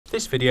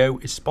This video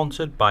is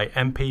sponsored by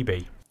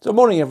MPB. So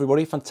morning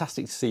everybody,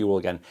 fantastic to see you all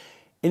again.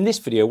 In this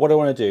video what I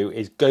want to do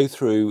is go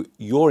through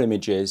your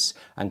images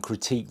and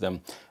critique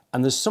them.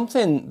 And there's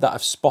something that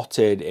I've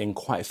spotted in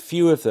quite a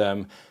few of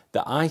them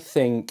that I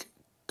think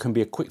can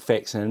be a quick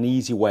fix and an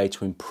easy way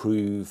to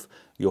improve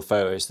your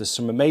photos. There's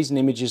some amazing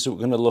images that we're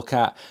going to look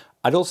at.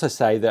 I'd also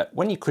say that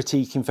when you're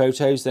critiquing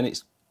photos, then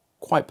it's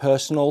quite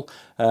personal.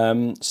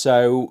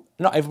 So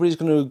not everybody's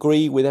going to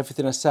agree with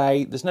everything I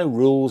say. There's no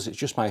rules, it's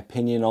just my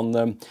opinion on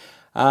them.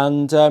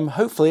 And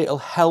hopefully it'll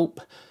help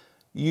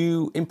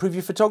you improve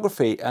your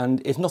photography.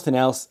 And if nothing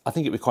else, I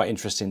think it'd be quite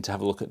interesting to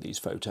have a look at these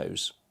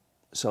photos.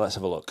 So let's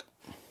have a look.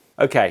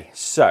 Okay,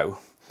 so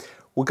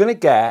we're going to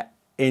get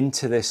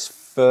into this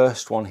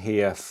first one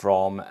here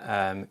from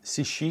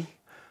Sishi.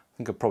 I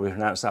think I probably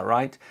pronounced that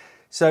right.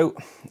 So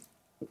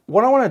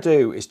what I want to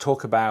do is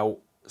talk about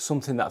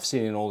something that I've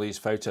seen in all these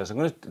photos. I'm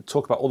going to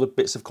talk about other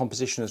bits of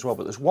composition as well,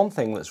 but there's one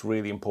thing that's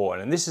really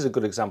important, and this is a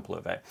good example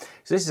of it.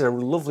 So this is a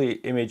lovely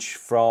image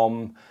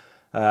from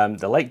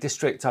the Lake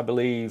District, I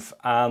believe,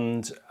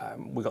 and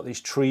we've got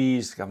these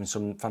trees having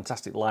some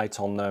fantastic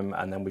light on them,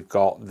 and then we've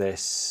got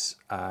this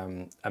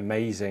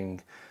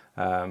amazing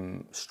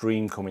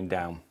stream coming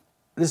down.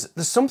 There's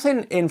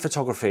something in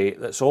photography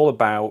that's all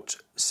about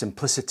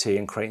simplicity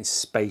and creating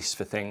space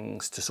for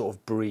things to sort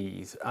of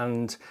breathe,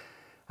 and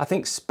I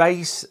think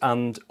space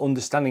and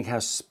understanding how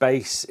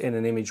space in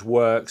an image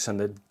works and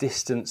the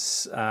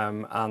distance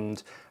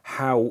and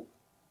how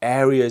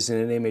areas in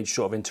an image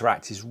sort of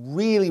interact is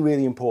really,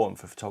 really important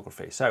for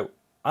photography. So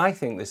I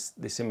think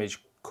this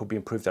image could be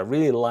improved. I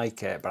really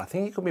like it, but I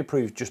think it could be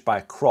improved just by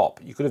a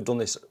crop. You could have done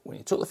this when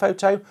you took the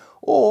photo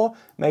or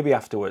maybe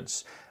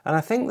afterwards. And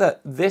I think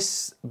that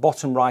this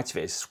bottom right of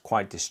it is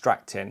quite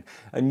distracting.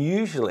 And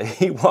usually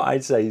what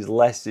I'd say is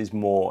less is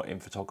more in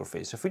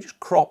photography. So if we just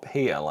crop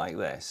here like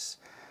this,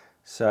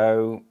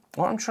 so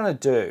what I'm trying to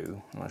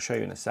do, and I'll show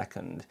you in a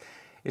second,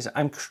 is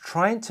I'm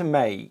trying to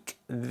make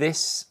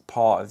this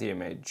part of the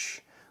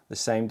image the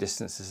same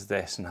distance as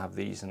this and have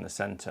these in the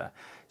center.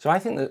 So I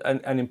think that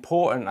an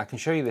important, I can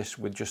show you this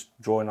with just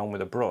drawing on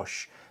with a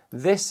brush,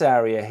 this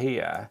area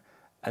here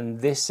and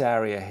this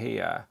area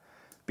here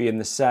being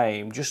the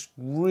same just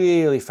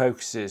really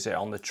focuses it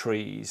on the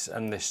trees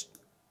and this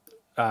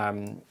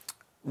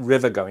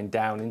river going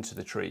down into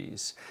the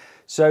trees.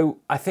 So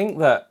I think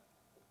that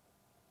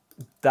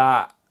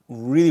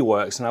really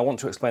works, and I want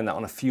to explain that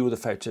on a few other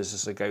photos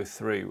as I go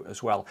through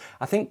as well.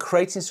 I think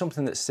creating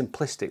something that's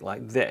simplistic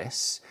like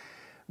this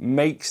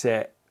makes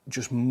it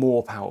just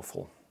more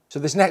powerful. So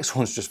this next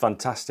one's just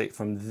fantastic.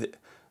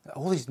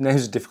 All these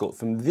names are difficult.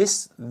 From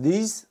these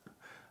it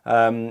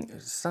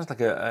sounds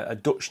like a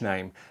Dutch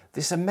name.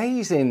 This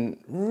amazing,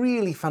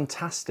 really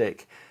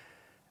fantastic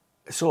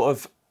sort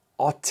of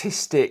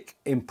artistic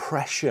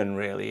impression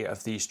really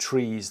of these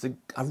trees.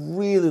 I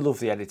really love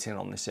the editing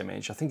on this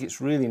image. I think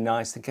it's really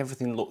nice. I think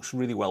everything looks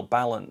really well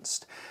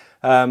balanced.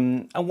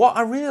 And what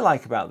I really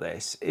like about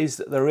this is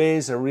that there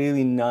is a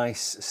really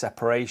nice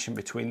separation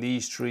between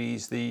these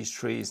trees,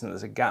 and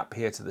there's a gap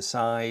here to the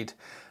side.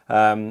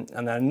 And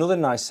then another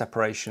nice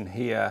separation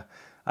here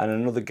and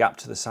another gap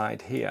to the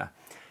side here.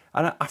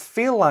 And I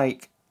feel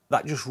like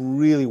that just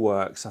really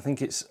works. I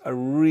think it's a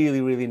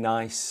really, really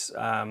nice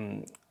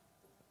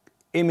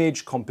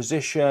image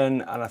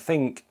composition, and I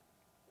think,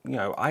 you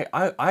know,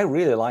 I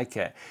really like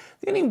it.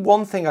 The only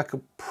one thing I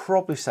could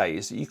probably say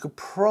is that you could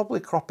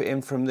probably crop it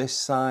in from this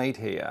side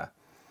here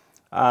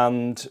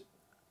and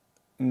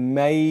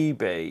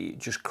maybe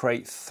just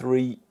create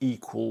 3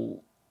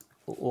 equal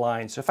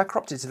lines. So if I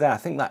cropped it to there, I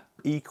think that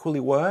equally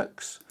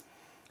works.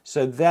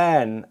 So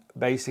then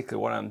basically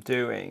what I'm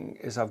doing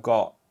is I've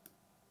got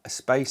a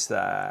space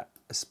there,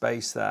 a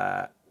space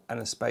there, and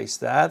a space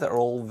there that are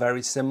all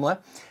very similar.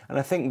 And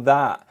I think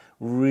that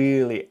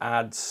really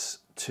adds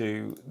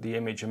to the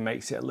image and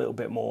makes it a little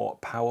bit more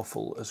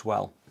powerful as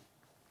well.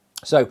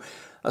 So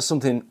that's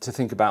something to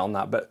think about on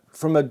that. But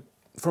from a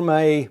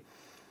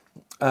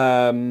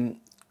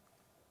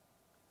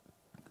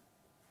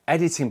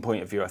editing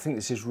point of view, I think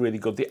this is really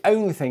good. The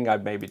only thing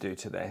I'd maybe do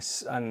to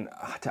this, and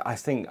I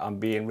think I'm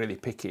being really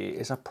picky,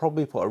 is I'd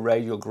probably put a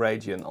radial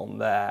gradient on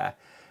there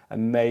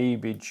and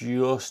maybe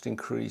just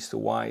increase the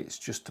whites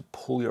just to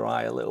pull your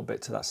eye a little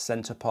bit to that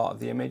center part of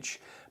the image.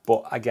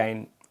 But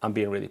again, I'm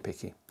being really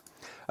picky.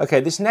 Okay,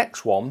 this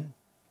next one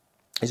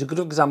is a good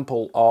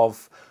example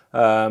of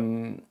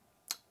the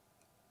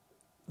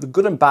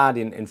good and bad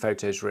in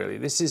photos, really.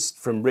 This is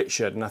from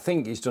Richard, and I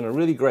think he's done a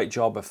really great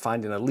job of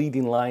finding a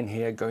leading line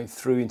here going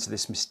through into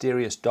this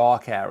mysterious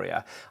dark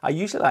area. I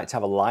usually like to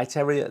have a light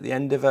area at the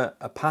end of a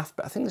path,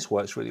 but I think this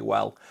works really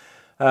well.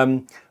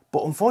 But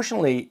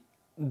unfortunately,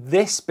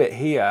 this bit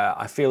here,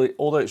 I feel,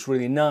 although it's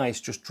really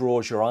nice, just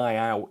draws your eye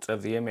out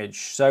of the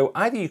image. So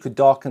either you could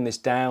darken this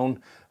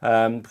down,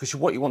 because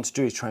what you want to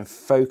do is try and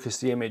focus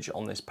the image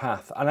on this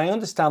path. And I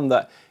understand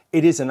that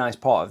it is a nice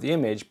part of the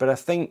image, but I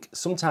think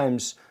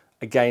sometimes,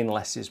 again,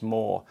 less is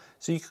more.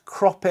 So you could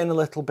crop in a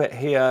little bit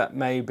here,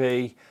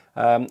 maybe.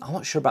 I'm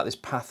not sure about this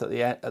path at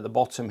the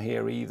bottom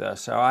here either,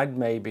 so I'd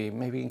maybe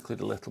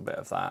include a little bit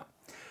of that.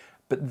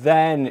 But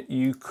then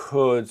you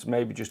could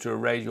maybe just do a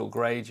radial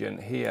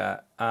gradient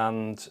here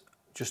and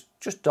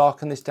just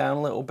darken this down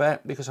a little bit,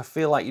 because I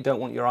feel like you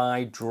don't want your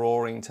eye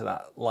drawing to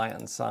that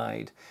light-hand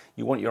side.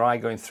 You want your eye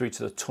going through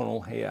to the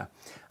tunnel here.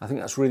 I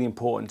think that's really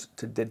important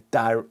to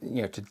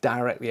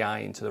direct the eye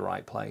into the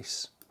right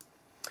place.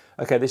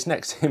 Okay, this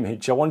next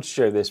image, I want to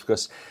show this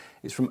because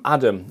it's from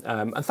Adam.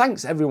 And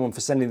thanks everyone for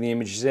sending the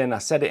images in. I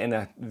said it in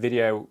a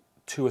video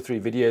 2 or 3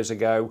 videos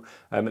ago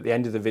at the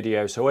end of the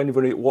video. So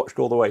anybody that watched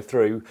all the way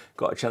through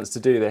got a chance to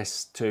do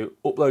this, to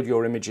upload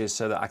your images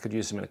so that I could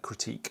use them in a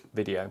critique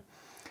video.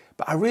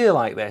 But I really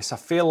like this. I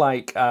feel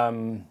like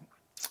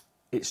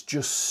it's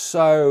just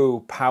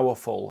so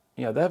powerful.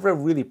 You know, they're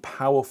really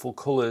powerful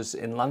colours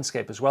in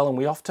landscape as well, and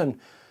we often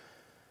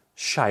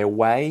shy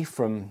away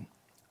from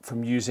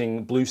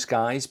using blue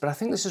skies, but I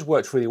think this has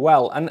worked really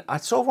well. And I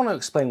sort of want to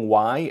explain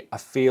why I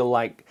feel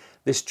like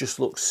this just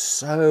looks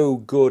so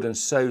good and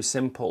so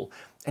simple.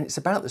 And it's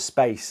about the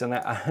space, and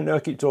I know I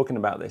keep talking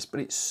about this, but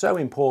it's so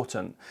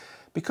important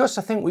because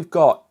I think we've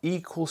got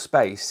equal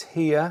space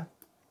here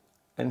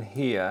and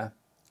here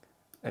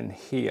and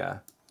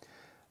here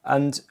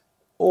and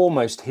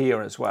almost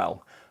here as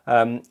well.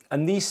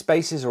 And these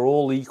spaces are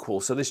all equal,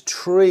 so this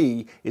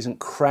tree isn't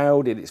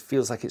crowded, it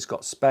feels like it's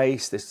got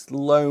space. This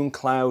lone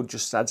cloud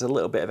just adds a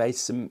little bit of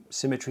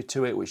asymmetry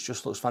to it, which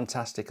just looks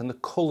fantastic, and the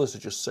colours are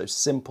just so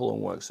simple and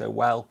work so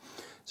well.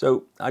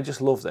 So I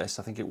just love this.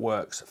 I think it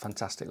works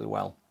fantastically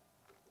well.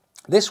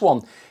 This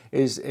one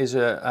is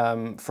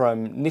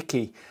from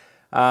Nikki,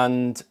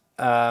 and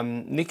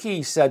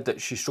Nikki said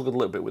that she struggled a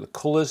little bit with the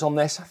colours on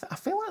this. I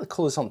feel like the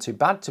colours aren't too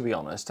bad, to be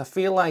honest. I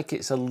feel like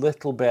it's a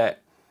little bit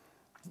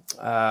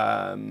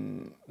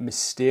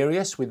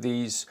mysterious with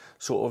these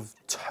sort of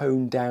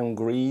toned down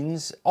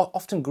greens.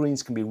 Often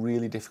greens can be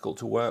really difficult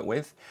to work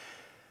with,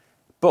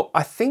 but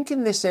I think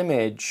in this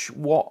image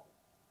what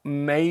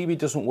maybe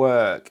doesn't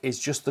work is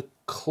just the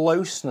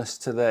closeness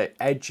to the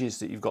edges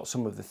that you've got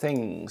some of the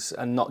things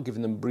and not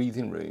giving them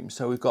breathing room.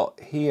 So we've got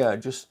here,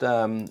 just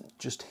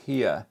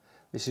here,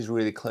 this is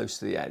really close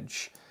to the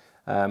edge,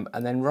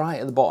 and then right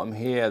at the bottom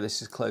here, this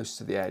is close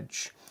to the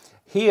edge.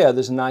 Here,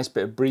 there's a nice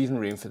bit of breathing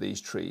room for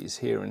these trees,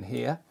 here and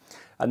here.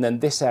 And then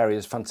this area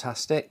is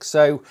fantastic.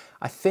 So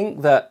I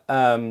think that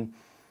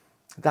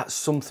that's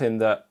something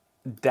that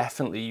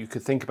definitely you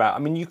could think about. I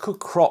mean, you could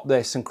crop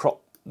this and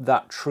crop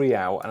that tree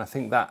out, and I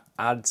think that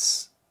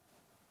adds,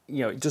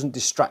 you know, it doesn't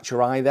distract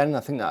your eye then. I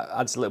think that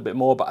adds a little bit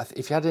more, but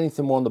if you had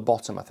anything more on the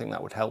bottom, I think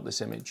that would help this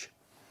image.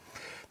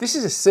 This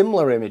is a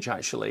similar image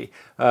actually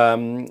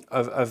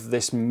of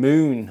this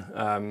moon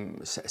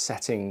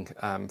setting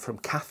from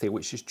Kathy,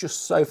 which is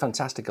just so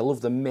fantastic. I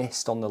love the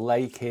mist on the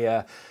lake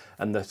here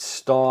and the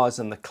stars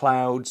and the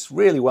clouds,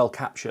 really well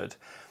captured.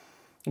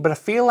 But I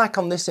feel like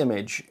on this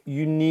image,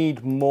 you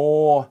need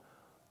more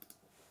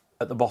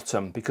at the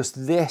bottom, because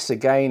this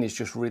again is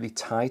just really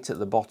tight at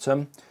the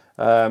bottom.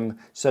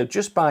 So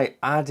just by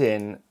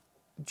adding,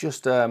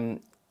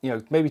 you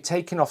know, maybe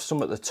taking off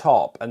some at the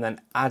top and then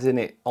adding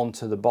it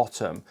onto the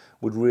bottom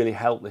would really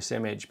help this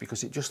image,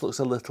 because it just looks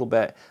a little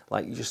bit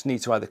like you just need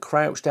to either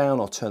crouch down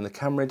or turn the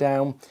camera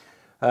down.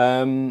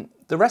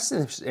 The rest of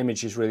this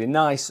image is really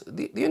nice.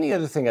 The only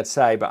other thing I'd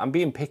say, but I'm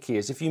being picky,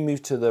 is if you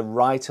move to the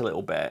right a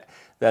little bit,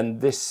 then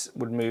this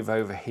would move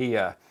over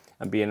here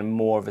and be in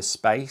more of a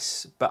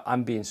space, but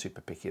I'm being super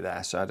picky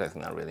there, so I don't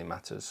think that really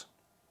matters.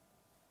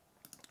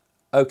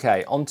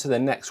 Okay, on to the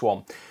next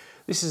one.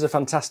 This is a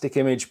fantastic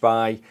image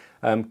by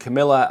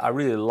Camilla. I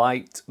really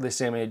liked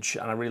this image,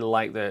 and I really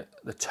like the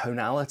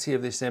tonality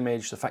of this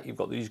image, the fact you've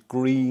got these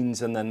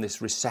greens and then this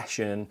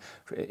recession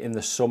in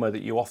the summer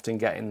that you often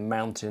get in the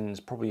mountains,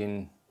 probably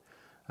in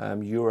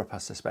Europe, I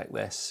suspect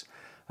this.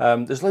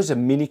 There's loads of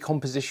mini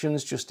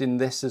compositions just in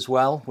this as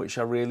well, which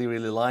I really,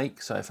 really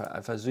like. So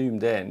if I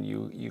zoomed in,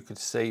 you could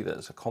see that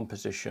there's a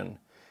composition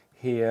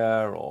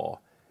here or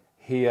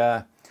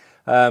here.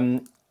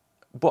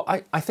 But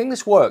I think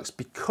this works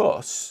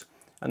because,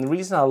 and the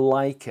reason I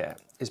like it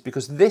is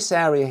because this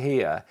area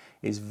here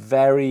is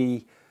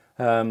very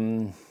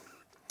bland,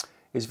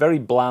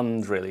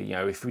 really. You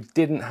know, if we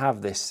didn't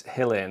have this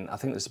hill in, I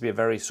think this would be a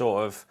very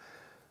sort of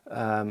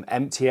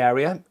empty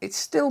area. It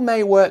still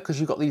may work because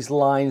you've got these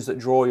lines that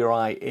draw your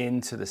eye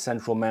into the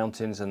central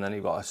mountains, and then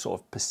you've got a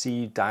sort of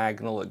perceived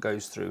diagonal that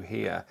goes through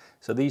here.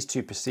 So these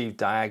two perceived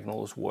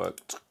diagonals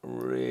worked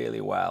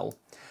really well.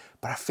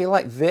 But I feel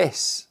like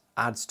this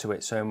adds to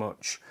it so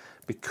much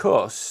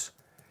because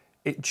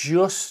it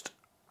just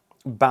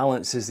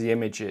balances the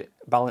image.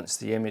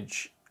 The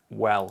image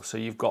well. So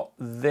you've got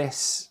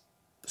this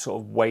sort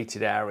of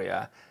weighted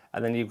area,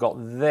 and then you've got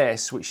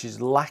this, which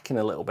is lacking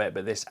a little bit,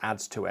 but this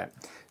adds to it.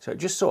 So it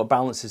just sort of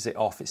balances it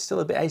off. It's still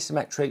a bit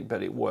asymmetric,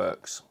 but it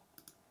works.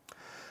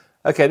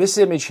 Okay, this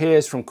image here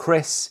is from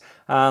Chris,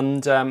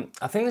 and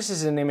I think this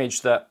is an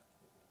image that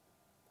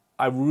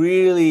I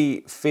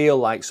really feel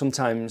like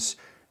sometimes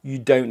you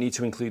don't need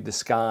to include the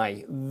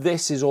sky.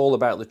 This is all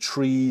about the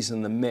trees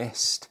and the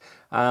mist,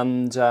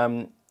 and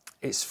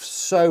it's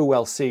so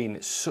well seen.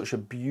 It's such a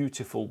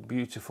beautiful,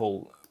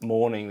 beautiful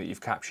morning that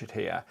you've captured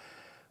here.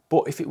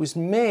 But if it was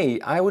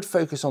me, I would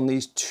focus on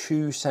these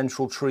two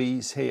central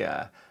trees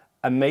here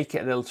and make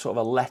it a little sort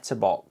of a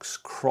letterbox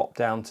crop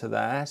down to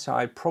there. So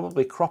I'd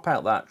probably crop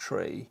out that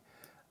tree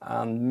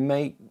and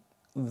make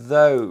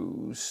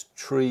those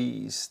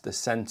trees the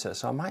center.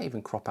 So I might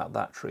even crop out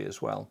that tree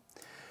as well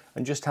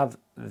and just have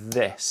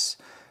this.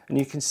 And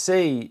you can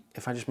see,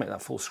 if I just make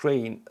that full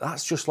screen,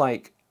 that's just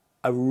like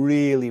a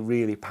really,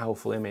 really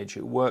powerful image.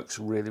 It works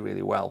really,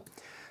 really well.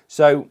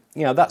 So,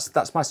 you know,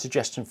 that's my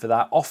suggestion for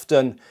that.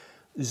 Often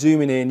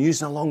zooming in,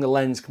 using a longer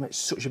lens can make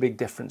such a big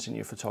difference in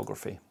your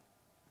photography.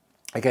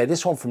 Okay,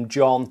 this one from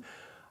John.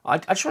 I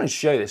just want to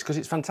show you this because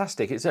it's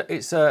fantastic.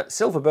 It's a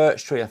silver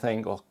birch tree, I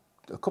think, or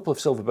a couple of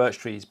silver birch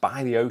trees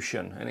by the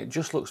ocean, and it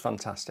just looks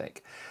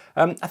fantastic.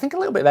 I think a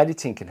little bit of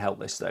editing can help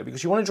this though,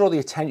 because you want to draw the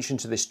attention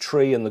to this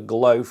tree and the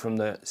glow from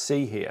the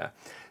sea here.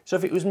 So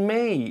if it was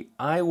me,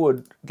 I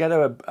would get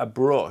a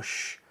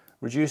brush,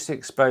 reduce the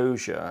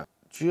exposure,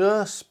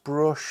 just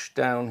brush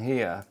down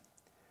here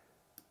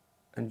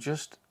and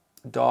just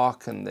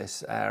darken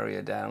this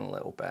area down a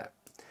little bit.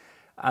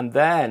 And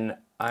then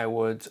I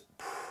would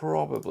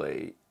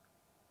probably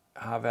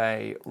have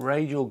a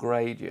radial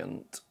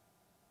gradient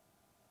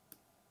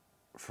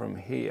from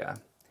here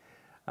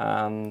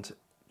and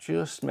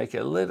just make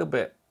it a little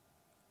bit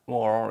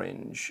more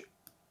orange,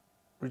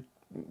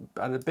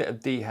 add a bit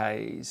of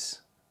dehaze,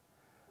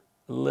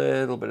 a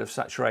little bit of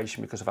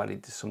saturation because I've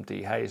added some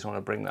dehaze. I want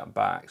to bring that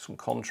back, some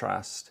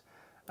contrast,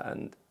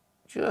 and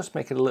just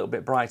make it a little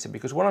bit brighter,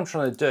 because what I'm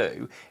trying to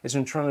do is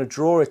I'm trying to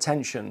draw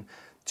attention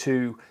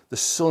to the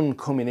sun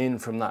coming in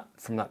from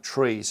that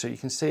tree. So you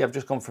can see I've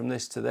just gone from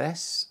this to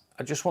this.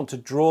 I just want to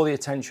draw the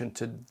attention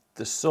to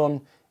the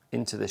sun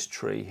into this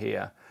tree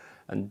here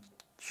and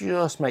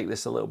just make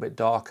this a little bit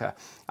darker.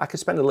 I could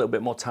spend a little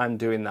bit more time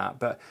doing that,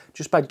 but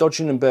just by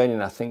dodging and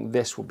burning, I think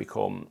this will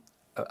become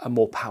a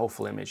more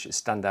powerful image. It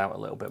stand out a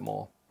little bit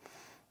more.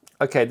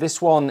 Okay,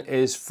 this one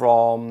is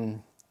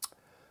from,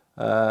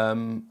 oh,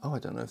 I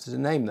don't know if there's a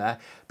name there,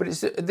 but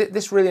it's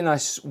this really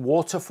nice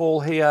waterfall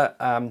here.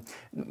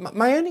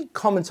 My only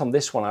comment on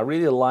this one, I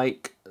really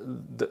like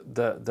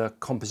the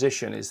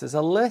composition, is there's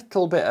a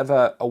little bit of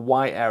a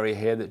white area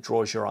here that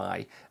draws your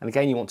eye, and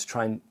again you want to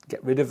try and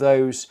get rid of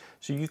those,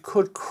 so you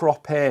could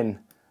crop in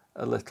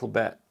a little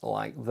bit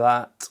like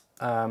that,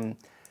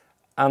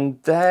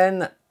 and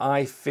then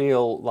I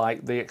feel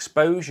like the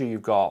exposure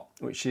you've got,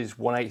 which is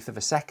 1/8 of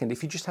a second,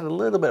 if you just had a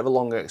little bit of a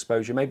longer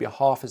exposure, maybe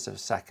 1/2 of a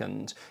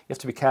second, you have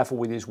to be careful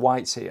with these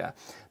whites here,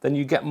 then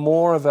you get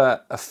more of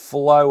a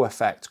flow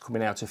effect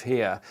coming out of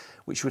here,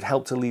 which would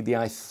help to lead the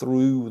eye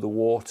through the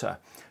water.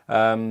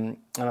 And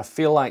I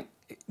feel like,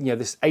 you know,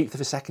 this 1/8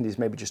 of a second is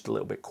maybe just a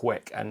little bit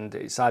quick, and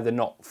it's either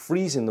not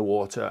freezing the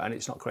water and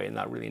it's not creating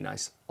that really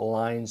nice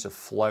lines of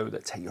flow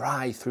that take your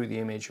eye through the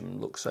image and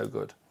look so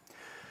good.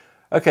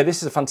 Okay,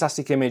 this is a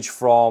fantastic image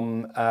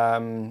from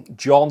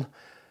John.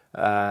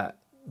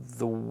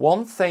 The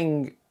one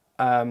thing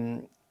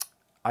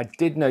I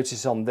did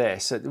notice on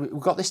this, we've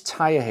got this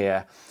tyre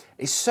here.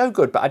 It's so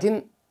good, but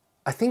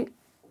I think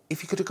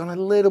if you could have gone a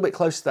little bit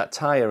closer to that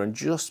tyre and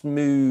just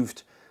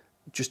moved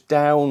just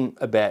down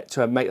a bit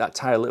to make that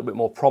tyre a little bit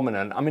more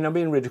prominent. I mean, I'm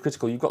being really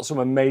critical. You've got some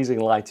amazing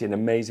lighting,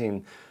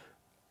 amazing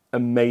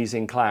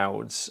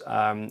clouds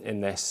in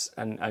this,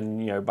 and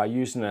you know, by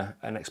using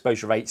an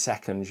exposure of 8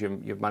 seconds,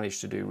 you've managed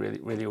to do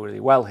really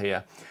well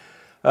here.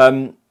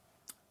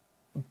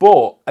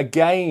 But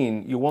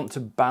again, you want to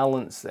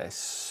balance this.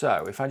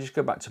 So if I just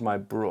go back to my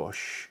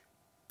brush,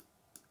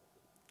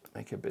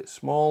 make it a bit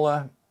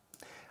smaller,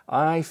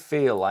 I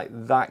feel like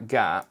that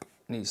gap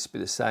needs to be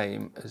the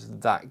same as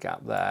that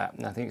gap there,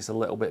 and I think it's a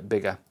little bit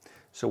bigger.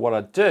 So what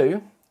I'd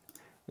do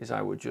is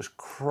I would just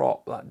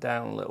crop that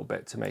down a little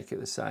bit to make it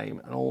the same,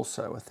 and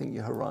also I think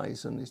your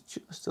horizon is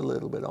just a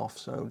little bit off,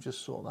 so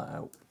just sort that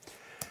out.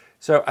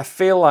 So I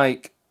feel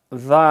like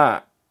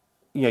that,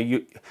 you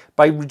know,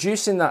 by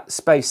reducing that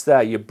space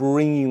there, you're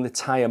bringing the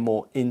tyre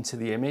more into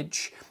the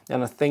image,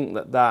 and I think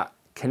that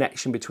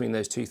connection between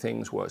those two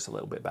things works a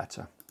little bit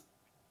better.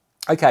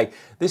 Okay,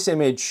 this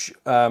image,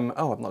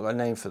 oh, I've not got a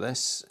name for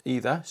this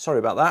either. Sorry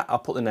about that. I'll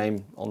put the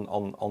name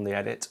on the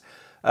edit.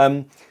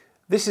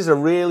 This is a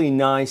really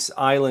nice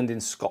island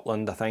in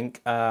Scotland, I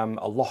think,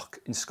 a loch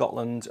in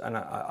Scotland, and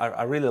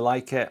I really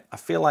like it. I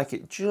feel like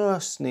it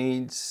just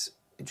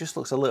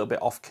looks a little bit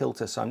off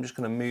kilter, so I'm just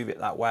going to move it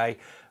that way.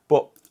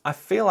 But I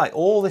feel like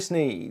all this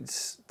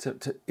needs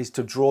is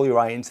to draw your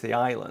eye into the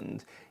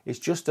island. It's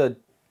just a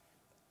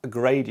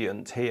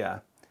gradient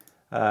here.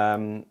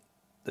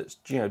 That's,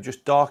 you know,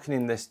 just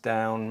darkening this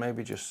down,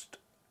 maybe just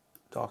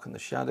darken the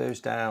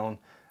shadows down,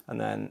 and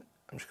then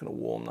I'm just going to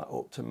warm that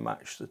up to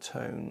match the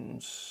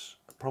tones.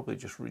 I'll probably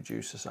just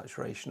reduce the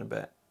saturation a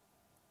bit.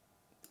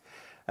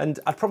 And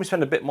I'd probably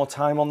spend a bit more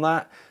time on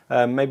that,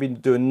 maybe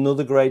do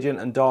another gradient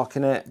and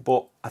darken it,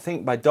 but I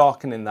think by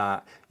darkening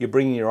that, you're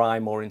bringing your eye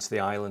more into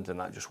the island, and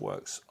that just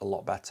works a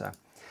lot better.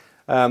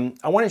 I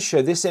wanted to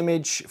show this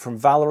image from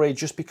Valerie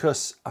just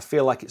because I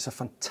feel like it's a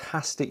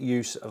fantastic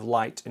use of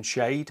light and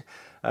shade.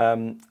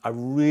 I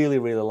really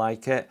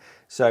like it.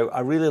 So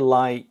I really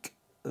like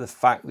the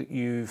fact that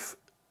you've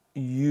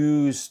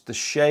used the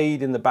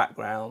shade in the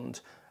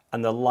background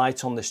and the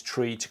light on this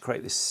tree to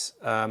create this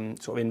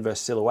sort of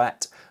inverse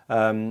silhouette.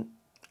 And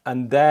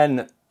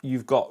then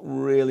you've got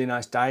really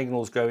nice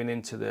diagonals going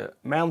into the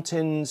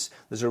mountains.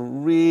 There's a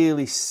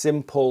really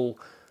simple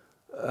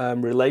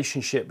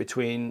relationship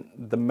between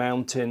the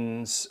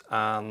mountains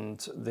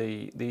and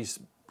these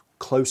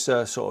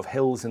closer sort of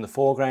hills in the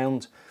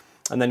foreground.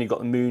 And then you've got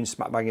the moon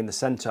smack bang in the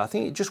center. I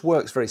think it just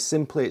works very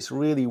simply. It's a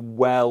really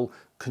well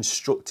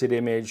constructed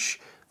image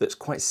that's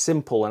quite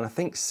simple. And I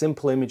think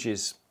simple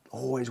images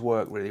always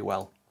work really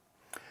well.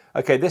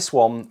 Okay, this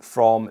one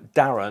from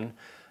Darren.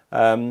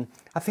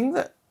 I think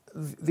that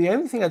the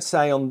only thing I'd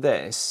say on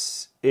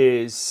this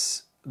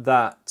is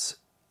that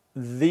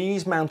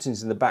these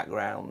mountains in the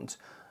background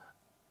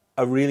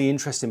are really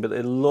interesting, but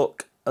they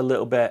look a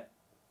little bit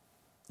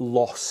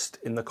lost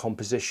in the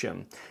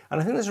composition. And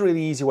I think there's a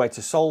really easy way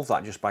to solve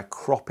that just by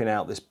cropping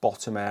out this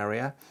bottom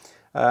area.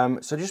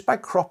 So just by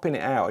cropping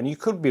it out, and you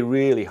could be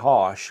really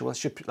harsh. Well,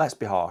 let's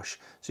be harsh.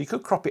 So you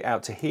could crop it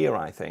out to here,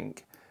 I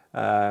think.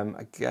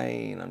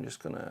 Again, I'm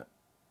just going to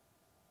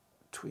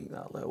tweak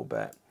that a little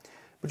bit.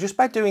 But just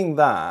by doing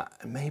that,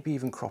 and maybe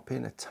even crop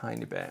in a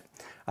tiny bit,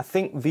 I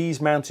think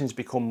these mountains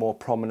become more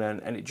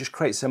prominent, and it just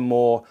creates a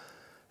more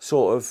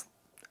sort of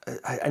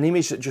an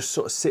image that just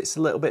sort of sits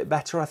a little bit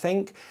better, I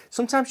think.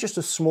 Sometimes just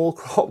a small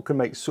crop can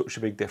make such a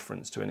big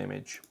difference to an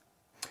image.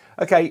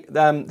 Okay,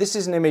 this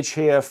is an image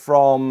here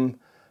from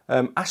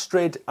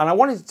Astrid, and I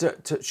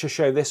wanted to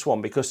show this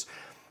one because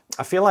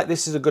I feel like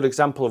this is a good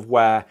example of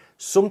where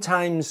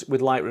sometimes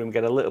with Lightroom we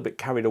get a little bit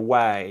carried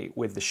away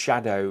with the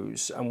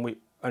shadows, and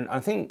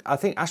I think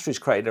Astrid's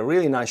created a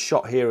really nice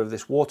shot here of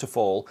this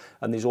waterfall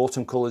and these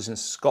autumn colours in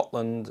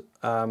Scotland.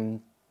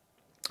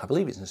 I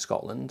believe it's in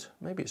Scotland.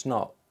 Maybe it's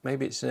not.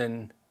 Maybe it's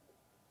in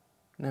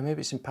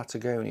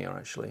Patagonia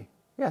actually.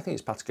 Yeah, I think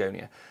it's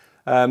Patagonia.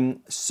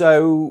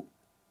 So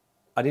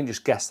I didn't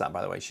just guess that,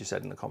 by the way, she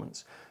said in the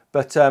comments.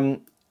 But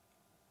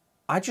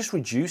I just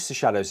reduce the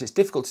shadows. It's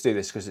difficult to do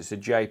this because it's a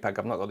JPEG.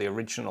 I've not got the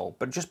original.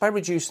 But just by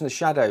reducing the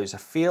shadows, I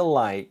feel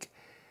like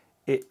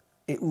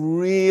it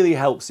really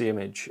helps the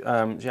image. You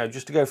know,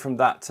 just to go from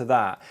that to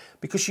that,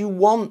 because you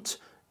want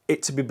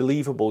it to be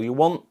believable. You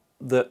want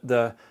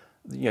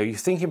you know, you're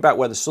thinking about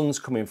where the sun's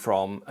coming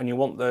from, and you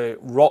want the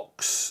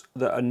rocks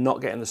that are not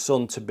getting the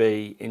sun to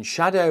be in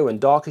shadow and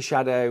darker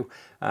shadow,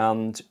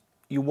 and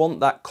you want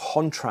that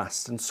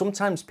contrast. And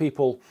sometimes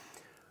people,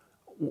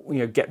 you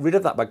know, get rid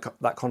of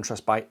that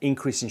contrast by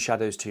increasing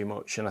shadows too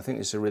much, and I think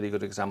this is a really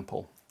good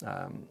example.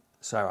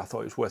 So I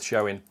thought it was worth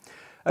showing.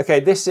 Okay,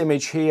 this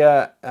image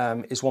here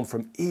is one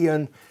from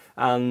Ian,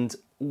 and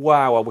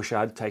wow, I wish I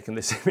had taken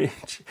this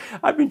image.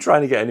 I've been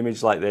trying to get an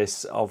image like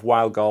this of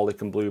wild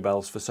garlic and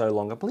bluebells for so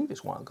long. I believe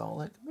it's wild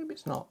garlic, maybe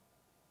it's not.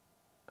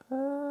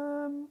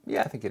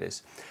 Yeah, I think it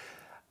is.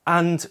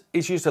 And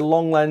it's used a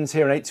long lens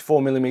here, an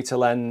 84mm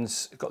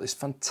lens. It's got this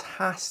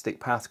fantastic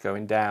path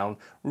going down,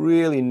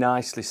 really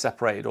nicely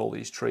separated all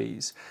these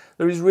trees.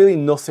 There is really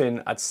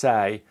nothing I'd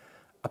say,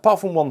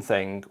 apart from one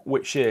thing,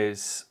 which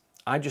is,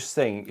 I just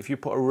think if you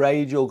put a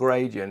radial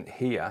gradient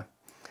here,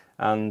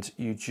 and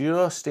you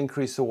just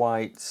increase the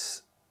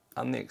whites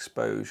and the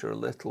exposure a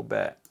little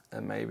bit,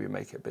 and maybe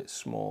make it a bit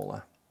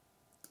smaller,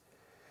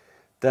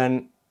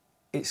 then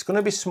it's going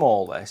to be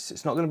small, this.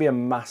 It's not going to be a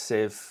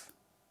massive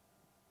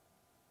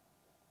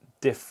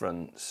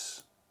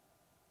difference.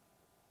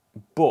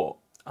 But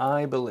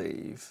I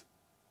believe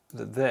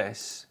that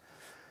this,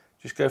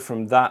 just go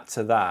from that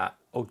to that,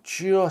 will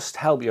just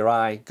help your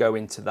eye go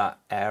into that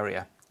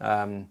area.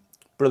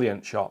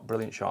 Brilliant shot,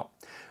 brilliant shot.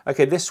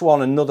 Okay, this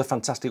one, another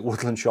fantastic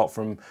woodland shot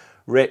from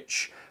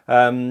Rich.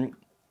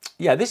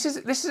 Yeah, this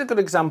is a good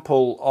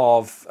example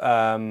of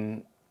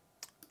an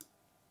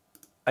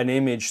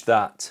image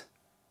that,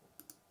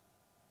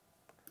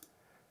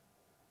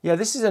 yeah,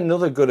 this is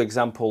another good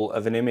example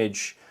of an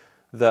image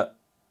that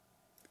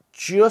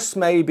just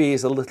maybe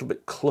is a little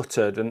bit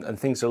cluttered and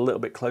things are a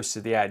little bit close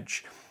to the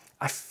edge.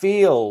 I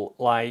feel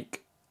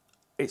like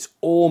it's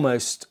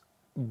almost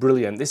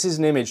brilliant. This is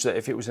an image that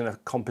if it was in a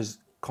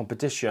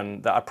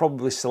competition that I'd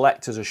probably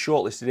select as a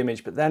shortlisted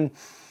image, but then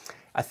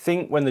I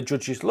think when the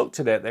judges looked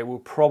at it, they will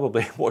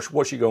probably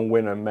watch you go and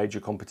win a major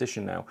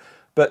competition now.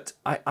 But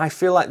I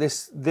feel like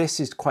this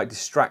is quite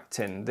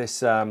distracting,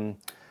 this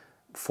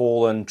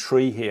fallen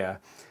tree here.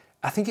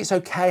 I think it's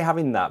okay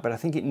having that, but I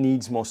think it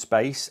needs more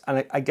space.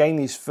 And again,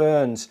 these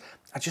ferns,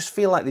 I just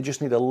feel like they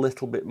just need a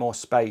little bit more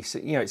space.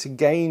 You know, it's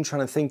again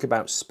trying to think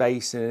about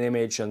space in an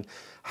image and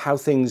how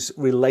things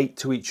relate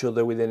to each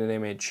other within an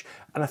image.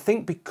 And I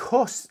think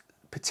because,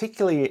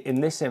 particularly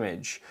in this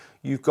image,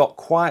 you've got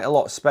quite a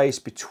lot of space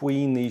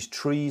between these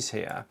trees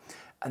here,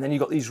 and then you've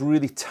got these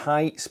really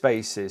tight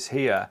spaces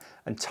here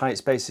and tight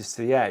spaces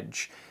to the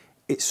edge.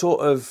 It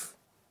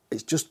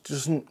just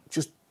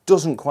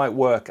doesn't quite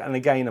work. And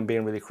again, I'm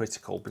being really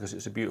critical because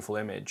it's a beautiful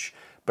image,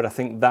 but I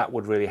think that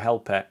would really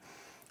help it.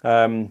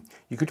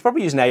 You could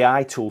probably use an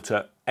AI tool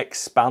to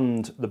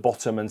expand the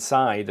bottom and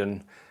side,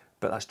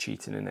 but that's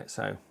cheating in it,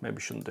 so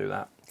maybe shouldn't do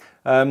that.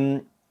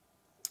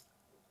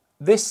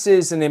 This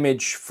is an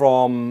image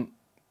from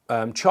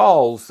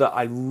Charles that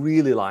I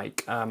really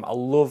like. I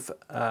love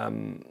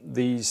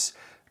these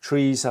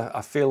trees.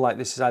 I feel like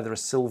this is either a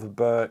silver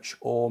birch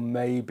or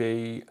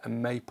maybe a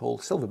maple,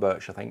 silver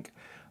birch I think.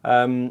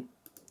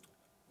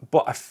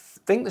 But I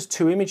think there's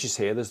two images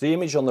here. There's the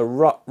image on the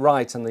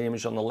right and the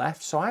image on the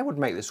left. So I would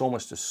make this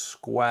almost a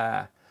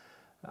square,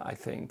 I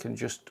think, and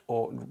just,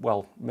 or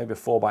well, maybe a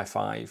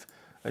 4x5,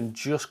 and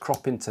just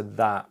crop into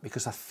that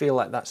because I feel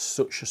like that's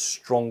such a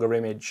stronger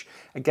image.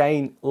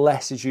 Again,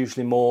 less is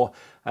usually more.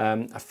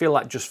 I feel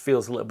like just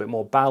feels a little bit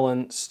more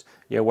balanced,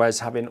 you know,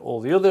 whereas having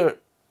all the other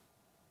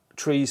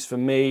trees for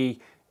me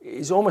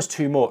is almost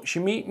too much.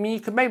 You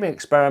could maybe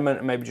experiment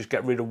and maybe just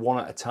get rid of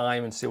one at a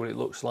time and see what it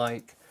looks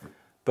like.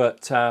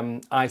 But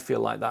I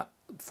feel like that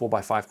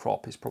 4x5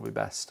 crop is probably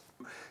best.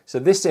 So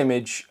this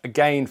image,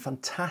 again,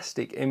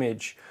 fantastic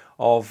image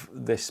of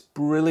this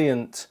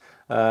brilliant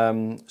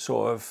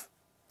sort of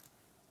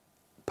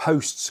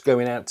posts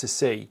going out to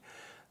sea.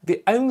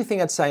 The only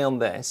thing I'd say on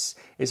this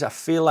is I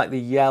feel like the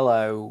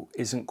yellow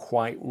isn't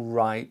quite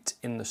right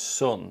in the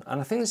sun. And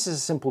I think this is a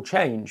simple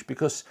change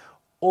because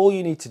all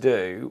you need to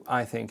do,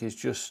 I think, is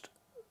just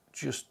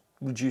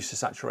reduce the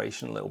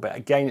saturation a little bit.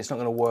 Again, it's not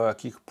going to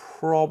work. You could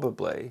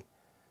probably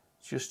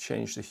just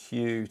change the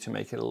hue to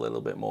make it a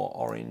little bit more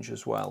orange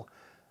as well.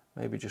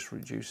 Maybe just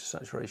reduce the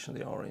saturation of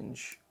the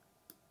orange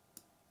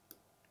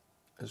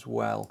as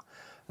well.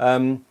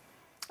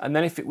 And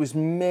then if it was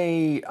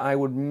me, I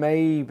would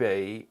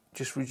maybe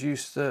just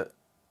reduce the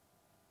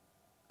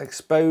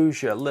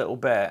exposure a little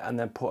bit and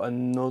then put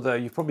another,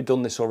 you've probably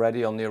done this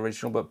already on the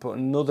original, but put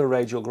another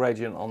radial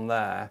gradient on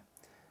there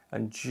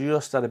and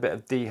just add a bit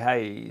of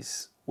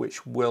dehaze,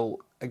 which will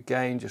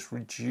again just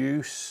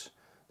reduce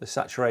the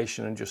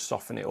saturation and just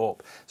soften it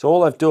up. So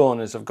all I've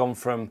done is I've gone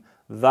from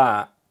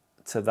that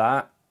to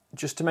that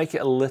just to make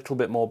it a little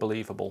bit more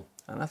believable.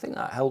 And I think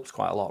that helps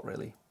quite a lot,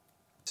 really.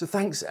 So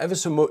thanks ever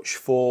so much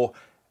for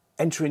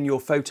entering your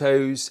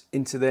photos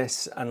into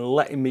this and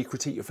letting me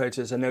critique your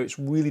photos. I know it's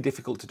really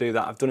difficult to do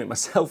that. I've done it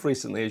myself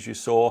recently, as you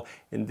saw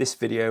in this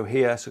video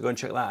here. So go and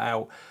check that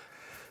out.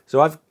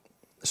 So I've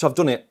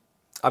done it.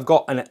 I've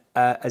got a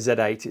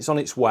Z8. It's on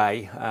its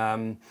way.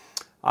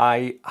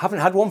 I haven't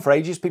had one for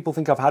ages. People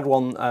think I've had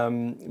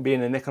one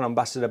being a Nikon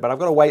ambassador, but I've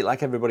got to wait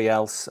like everybody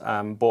else.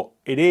 But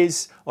it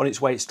is on its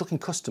way. It's stuck in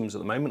customs at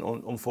the moment,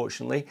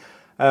 unfortunately,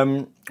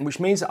 which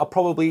means that I'll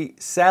probably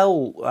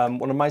sell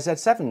one of my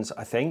Z7s,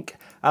 I think.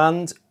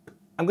 And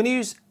I'm going to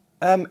use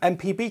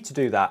MPB to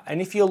do that. And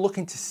if you're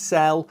looking to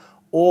sell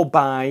or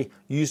buy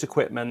used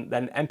equipment,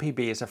 then MPB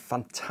is a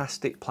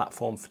fantastic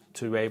platform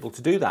to be able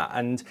to do that.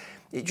 And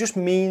it just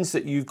means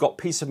that you've got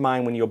peace of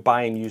mind when you're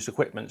buying used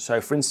equipment. So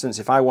for instance,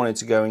 if I wanted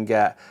to go and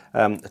get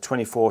a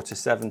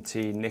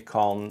 24-70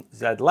 Nikon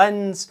Z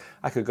lens,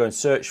 I could go and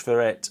search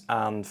for it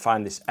and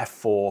find this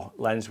f4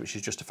 lens, which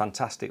is just a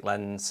fantastic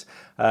lens.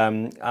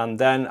 And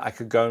then I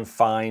could go and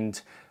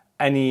find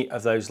any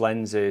of those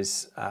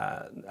lenses,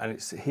 and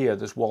it's here,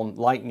 there's one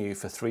like new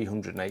for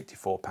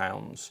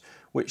 £384,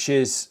 which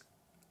is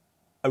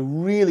a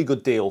really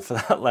good deal for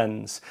that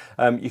lens.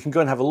 You can go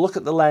and have a look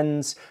at the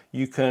lens.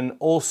 You can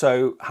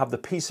also have the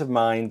peace of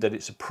mind that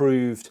it's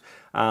approved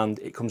and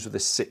it comes with a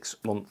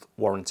 6-month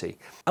warranty.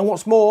 And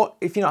what's more,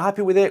 if you're not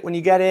happy with it when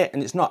you get it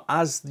and it's not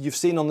as you've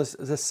seen on the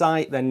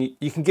site, then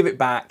you can give it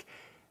back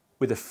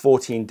with a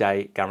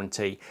 14-day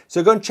guarantee.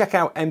 So go and check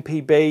out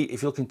MPB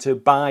if you're looking to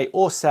buy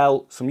or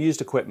sell some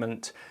used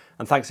equipment.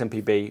 And thanks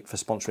MPB for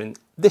sponsoring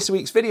this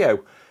week's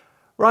video.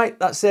 Right,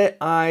 that's it.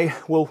 I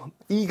will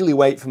eagerly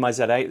wait for my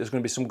Z8. There's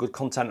going to be some good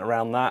content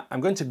around that. I'm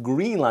going to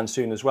Greenland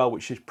soon as well,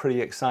 which is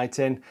pretty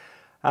exciting.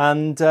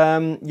 And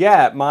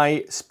yeah,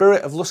 my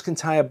Spirit of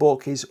Luskentire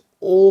book is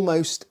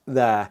almost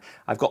there.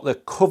 I've got the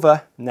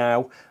cover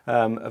now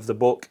of the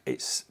book.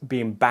 It's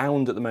being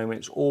bound at the moment.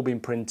 It's all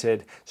been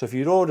printed. So if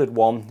you'd ordered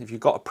one, if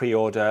you've got a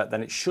pre-order,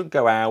 then it should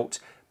go out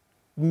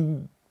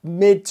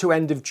mid to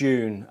end of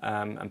June,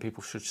 and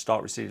people should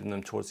start receiving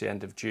them towards the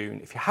end of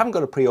June. If you haven't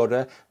got a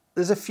pre-order,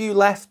 there's a few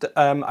left.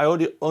 I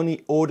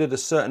only ordered a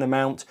certain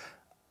amount.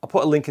 I'll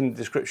put a link in the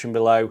description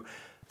below.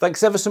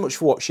 Thanks ever so much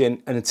for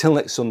watching, and until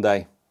next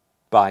Sunday,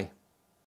 bye.